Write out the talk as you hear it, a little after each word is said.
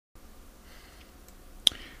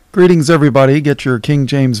Greetings, everybody. Get your King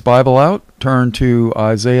James Bible out. Turn to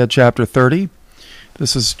Isaiah chapter 30.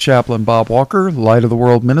 This is Chaplain Bob Walker, Light of the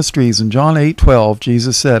World Ministries. In John 8:12,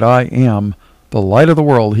 Jesus said, I am the light of the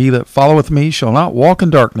world. He that followeth me shall not walk in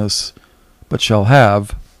darkness, but shall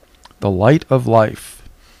have the light of life.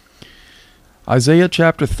 Isaiah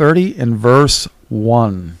chapter 30 and verse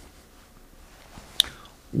 1.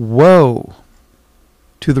 Woe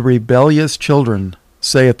to the rebellious children,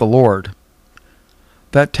 saith the Lord,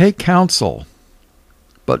 that take counsel,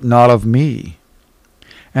 but not of me,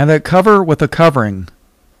 and that cover with a covering,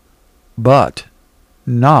 but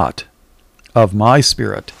not of my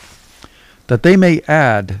Spirit, that they may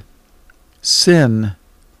add sin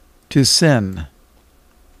to sin,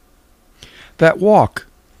 that walk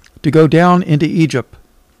to go down into Egypt,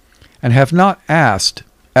 and have not asked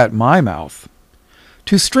at my mouth,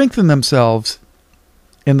 to strengthen themselves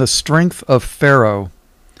in the strength of Pharaoh,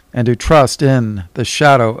 and to trust in the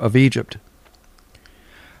shadow of Egypt.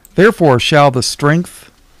 Therefore shall the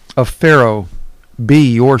strength of Pharaoh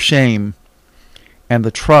be your shame, and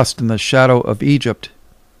the trust in the shadow of Egypt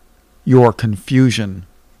your confusion.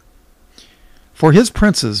 For his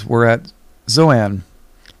princes were at Zoan,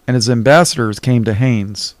 and his ambassadors came to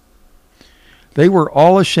Hanes. They were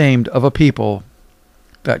all ashamed of a people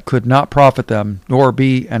that could not profit them, nor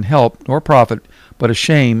be an help, nor profit, but a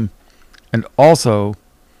shame, and also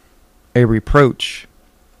a reproach.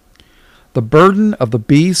 The burden of the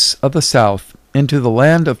beasts of the south into the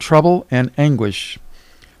land of trouble and anguish,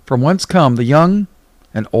 from whence come the young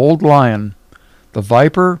and old lion, the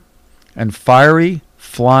viper and fiery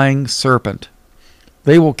flying serpent.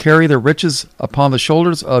 They will carry their riches upon the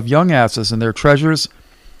shoulders of young asses, and their treasures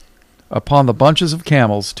upon the bunches of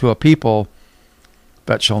camels, to a people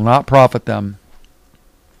that shall not profit them.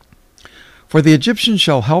 For the Egyptians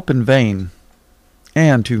shall help in vain,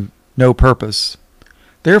 and to no purpose.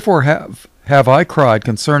 Therefore have I cried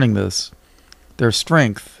concerning this. Their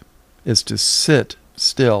strength is to sit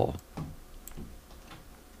still.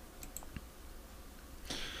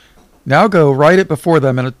 Now go, write it before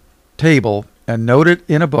them in a table, and note it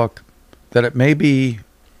in a book, that it may be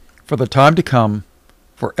for the time to come,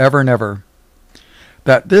 forever and ever,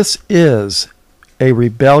 that this is a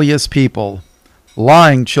rebellious people,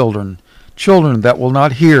 lying children, children that will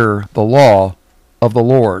not hear the law of the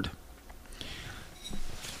Lord.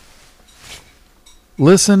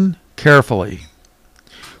 Listen carefully,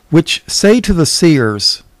 which say to the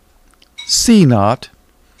seers, See not,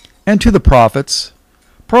 and to the prophets,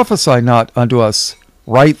 Prophesy not unto us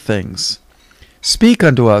right things, speak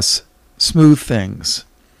unto us smooth things,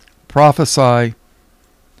 prophesy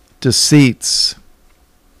deceits.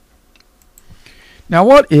 Now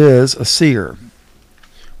what is a seer?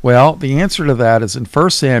 Well, the answer to that is in 1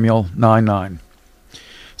 Samuel 9:9.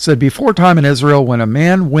 Said, before time in Israel, when a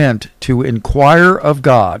man went to inquire of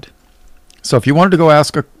God. So if you wanted to go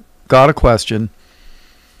ask God a question,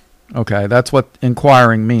 okay, that's what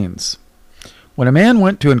inquiring means. When a man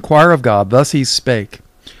went to inquire of God, thus he spake,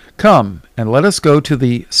 Come, and let us go to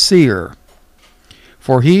the seer.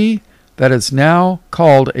 For he that is now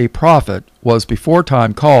called a prophet was before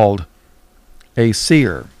time called a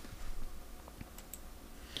seer.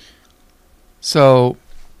 So,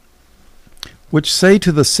 which say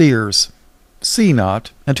to the seers, See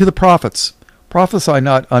not, and to the prophets, Prophesy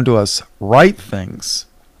not unto us right things,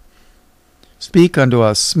 speak unto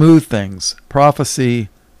us smooth things, prophecy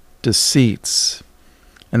deceits.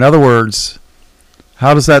 In other words,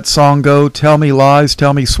 how does that song go? Tell me lies,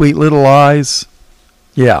 tell me sweet little lies.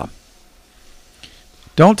 Yeah.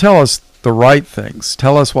 Don't tell us the right things.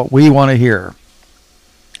 Tell us what we want to hear.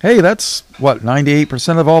 Hey, that's,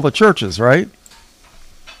 98% of all the churches, right?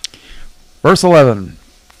 Verse 11,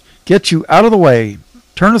 Get you out of the way,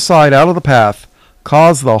 turn aside out of the path,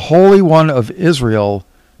 cause the Holy One of Israel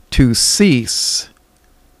to cease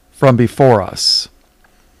from before us.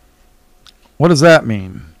 What does that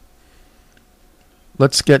mean?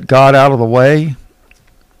 Let's get God out of the way.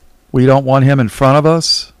 We don't want him in front of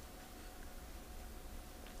us.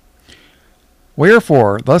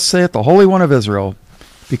 Wherefore, thus saith the Holy One of Israel,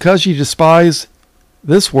 because ye despise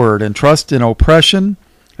this word, and trust in oppression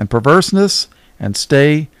and perverseness, and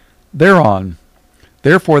stay thereon.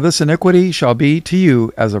 Therefore this iniquity shall be to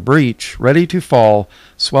you as a breach ready to fall,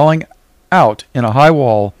 swelling out in a high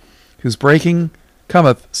wall, whose breaking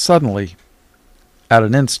cometh suddenly at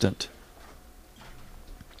an instant.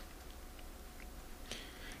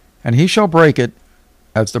 And he shall break it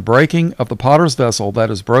as the breaking of the potter's vessel that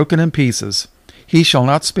is broken in pieces. He shall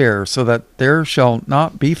not spare, so that there shall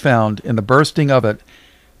not be found in the bursting of it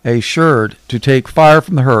a sherd to take fire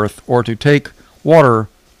from the hearth, or to take water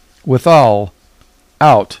withal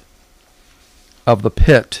out of the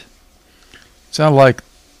pit. Sound like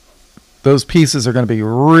those pieces are going to be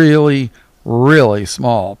really, really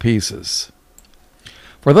small pieces.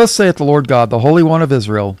 For thus saith the Lord God, the Holy One of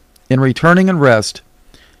Israel, in returning and rest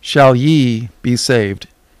shall ye be saved.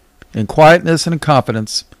 In quietness and in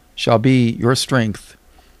confidence shall be your strength,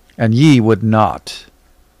 and ye would not.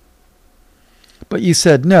 But ye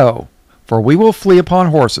said, No, for we will flee upon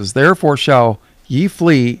horses, therefore shall ye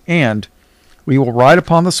flee, and we will ride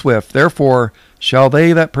upon the swift, therefore shall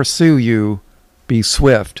they that pursue you be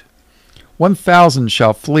swift. 1,000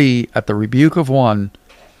 shall flee at the rebuke of one,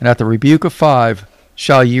 and at the rebuke of 5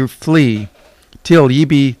 shall ye flee, till ye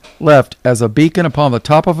be left as a beacon upon the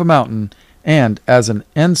top of a mountain, and as an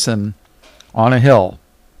ensign on a hill.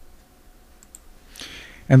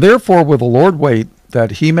 And therefore will the Lord wait,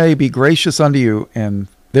 that he may be gracious unto you, and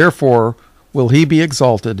therefore will he be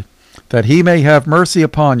exalted, that he may have mercy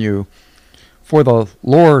upon you, for the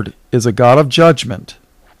Lord is a God of judgment.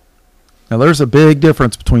 Now there's a big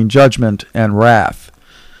difference between judgment and wrath.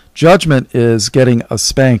 Judgment is getting a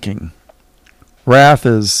spanking. Wrath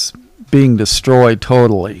is being destroyed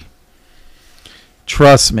totally.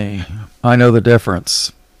 Trust me, I know the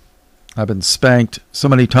difference. I've been spanked so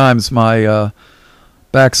many times my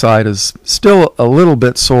backside is still a little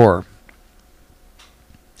bit sore.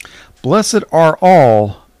 Blessed are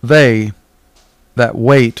all they that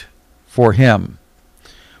wait for him.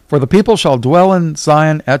 For the people shall dwell in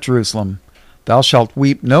Zion at Jerusalem. Thou shalt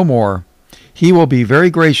weep no more. He will be very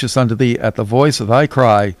gracious unto thee at the voice of thy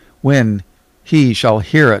cry, when he shall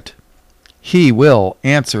hear it. He will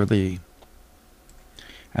answer thee.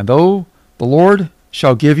 And though the Lord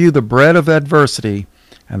shall give you the bread of adversity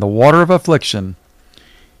and the water of affliction,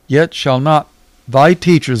 yet shall not thy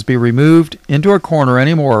teachers be removed into a corner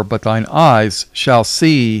any more, but thine eyes shall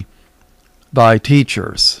see thy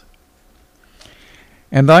teachers.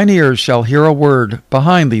 And thine ears shall hear a word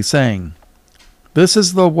behind thee, saying, This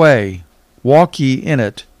is the way, walk ye in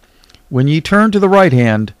it, when ye turn to the right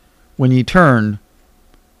hand, when ye turn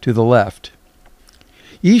to the left.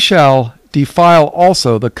 Ye shall defile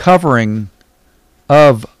also the covering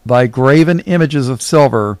of thy graven images of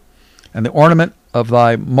silver, and the ornament of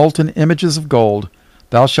thy molten images of gold.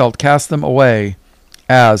 Thou shalt cast them away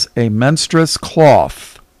as a menstruous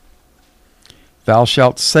cloth. Thou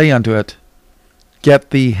shalt say unto it,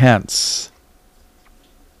 Get thee hence.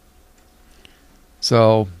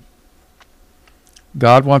 So,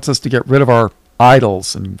 God wants us to get rid of our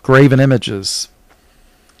idols and graven images.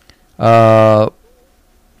 You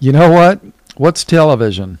know what? What's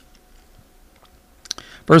television?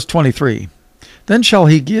 Verse 23. Then shall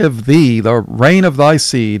he give thee the rain of thy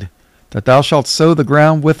seed, that thou shalt sow the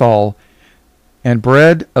ground withal, and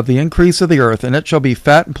bread of the increase of the earth, and it shall be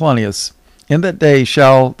fat and plenteous. In that day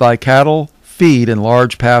shall thy cattle feed in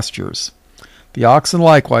large pastures. The oxen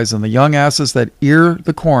likewise, and the young asses that ear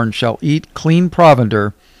the corn, shall eat clean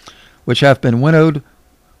provender, which hath been winnowed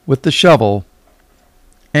with the shovel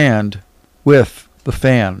and with the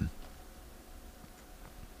fan.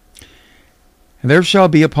 And there shall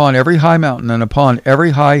be upon every high mountain and upon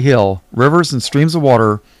every high hill rivers and streams of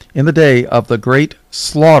water in the day of the great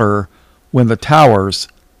slaughter, when the towers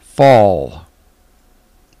fall.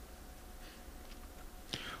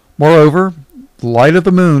 Moreover, the light of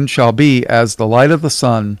the moon shall be as the light of the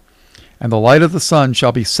sun, and the light of the sun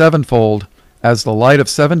shall be sevenfold as the light of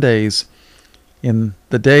 7 days, in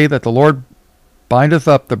the day that the Lord bindeth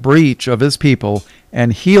up the breach of his people,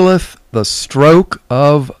 and healeth the stroke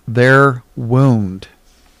of their wound.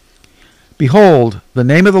 Behold, the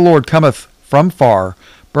name of the Lord cometh from far,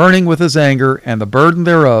 burning with his anger, and the burden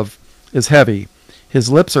thereof is heavy. His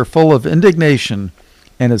lips are full of indignation,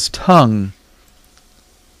 and his tongue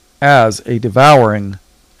as a devouring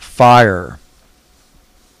fire.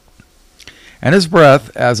 And his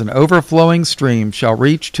breath as an overflowing stream shall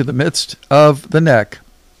reach to the midst of the neck,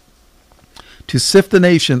 to sift the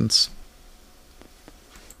nations.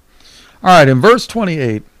 All right, in verse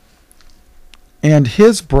 28, and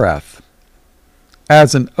his breath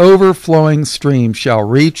as an overflowing stream shall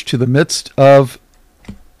reach to the midst of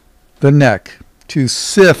the neck, to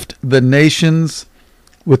sift the nations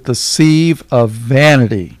with the sieve of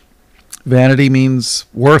vanity. Vanity means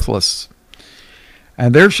worthless.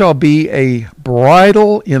 And there shall be a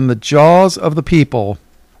bridle in the jaws of the people,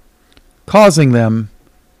 causing them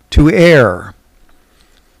to err.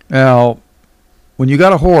 Now, when you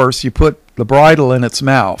got a horse, you put the bridle in its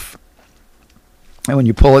mouth. And when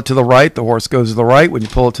you pull it to the right, the horse goes to the right. When you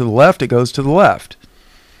pull it to the left, it goes to the left.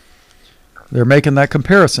 They're making that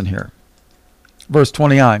comparison here. Verse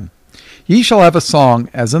 29. Ye shall have a song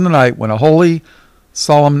as in the night when a holy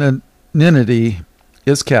solemnity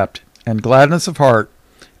is kept. and gladness of heart,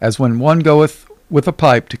 as when one goeth with a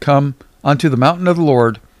pipe to come unto the mountain of the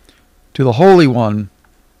Lord, to the Holy One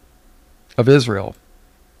of Israel.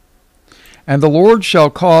 And the Lord shall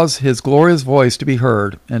cause his glorious voice to be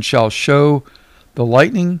heard, and shall show the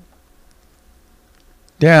lightning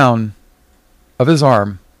down of his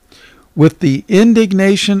arm, with the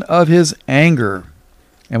indignation of his anger,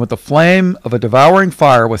 and with the flame of a devouring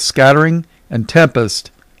fire, with scattering and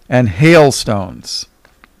tempest and hailstones.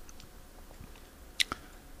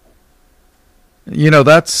 You know,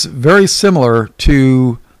 that's very similar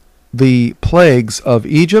to the plagues of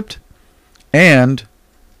Egypt and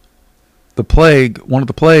one of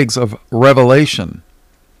the plagues of Revelation.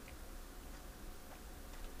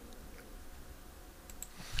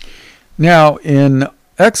 Now, in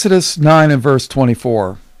Exodus 9 and verse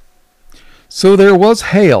 24, so there was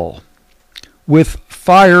hail, with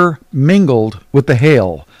fire mingled with the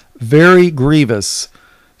hail, very grievous,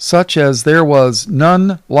 such as there was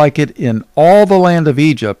none like it in all the land of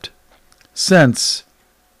Egypt, since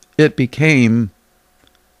it became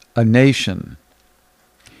a nation.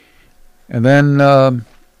 And then,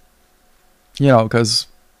 because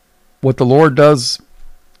what the Lord does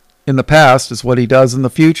in the past is what he does in the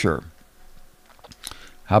future.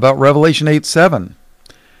 How about Revelation 8:7?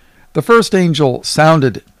 The first angel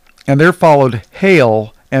sounded, and there followed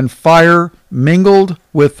hail and fire mingled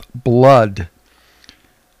with blood.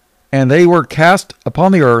 And they were cast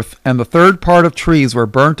upon the earth, and the third part of trees were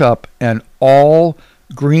burnt up, and all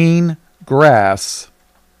green grass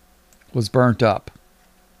was burnt up.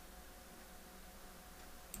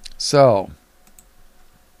 So,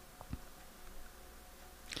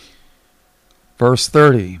 verse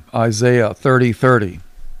 30, Isaiah 30:30.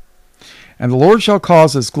 And the Lord shall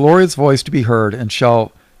cause his glorious voice to be heard, and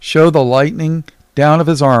shall show the lightning down of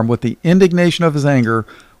his arm, with the indignation of his anger,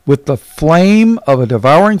 with the flame of a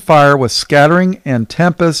devouring fire, with scattering and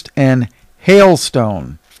tempest and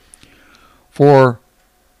hailstone. For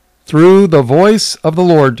through the voice of the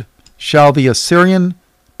Lord shall the Assyrian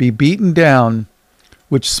be beaten down,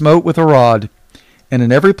 which smote with a rod, and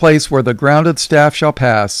in every place where the grounded staff shall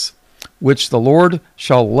pass, which the Lord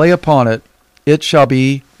shall lay upon it, it shall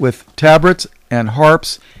be with tabrets and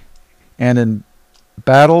harps, and in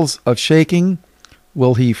battles of shaking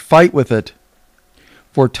will he fight with it.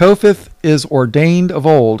 For Topheth is ordained of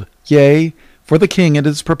old, yea, for the king it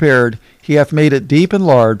is prepared. He hath made it deep and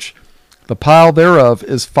large. The pile thereof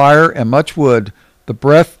is fire and much wood. The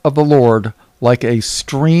breath of the Lord, like a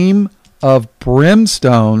stream of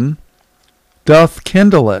brimstone, doth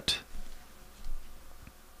kindle it.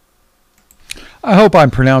 I hope I'm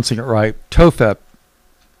pronouncing it right. Topheth,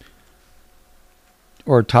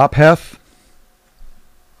 or Topheth.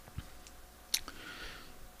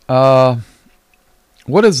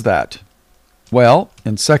 What is that? Well,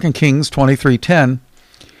 in 2 Kings 23:10,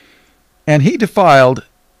 and he defiled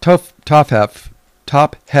Topheth,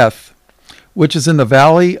 which is in the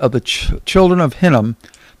valley of the children of Hinnom,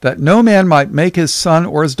 that no man might make his son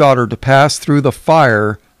or his daughter to pass through the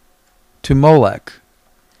fire to Molech.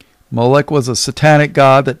 Molech was a satanic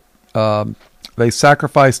god that they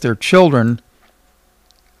sacrificed their children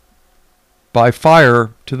by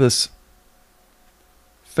fire to this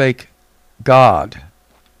fake god.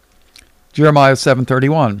 Jeremiah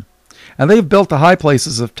 7:31. And they have built the high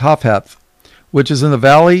places of Topheth, which is in the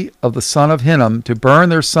valley of the son of Hinnom, to burn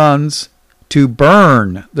their sons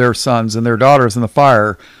and their daughters in the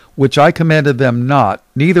fire, which I commanded them not,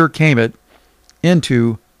 neither came it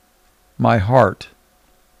into my heart.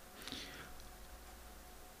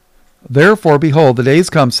 Therefore, behold, the days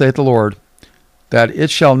come, saith the Lord, that it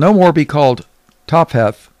shall no more be called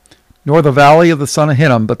Topheth, nor the valley of the son of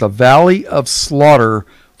Hinnom, but the valley of slaughter,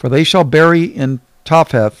 for they shall bury in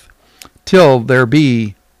Topheth till there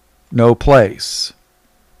be no place.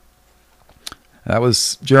 That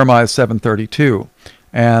was Jeremiah 7:32.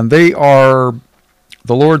 And the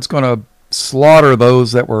Lord's going to slaughter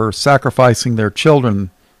those that were sacrificing their children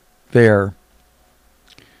there.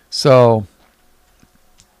 So,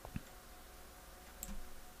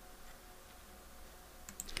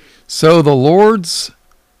 the Lord's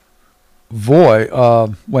voice,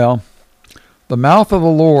 the mouth of the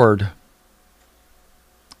Lord,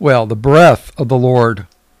 the breath of the Lord,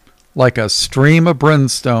 like a stream of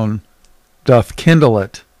brimstone, doth kindle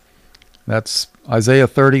it. That's Isaiah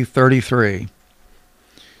 30:33.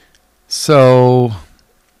 So,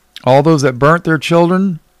 all those that burnt their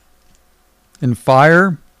children in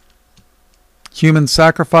fire, human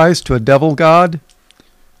sacrifice to a devil god,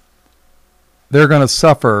 they're going to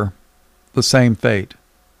suffer the same fate.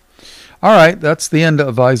 All right, that's the end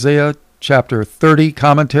of Isaiah chapter 30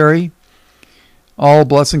 commentary. All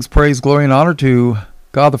blessings, praise, glory, and honor to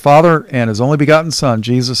God the Father and his only begotten Son,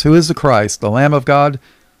 Jesus, who is the Christ, the Lamb of God,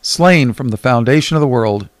 slain from the foundation of the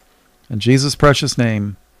world. In Jesus' precious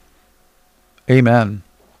name, amen.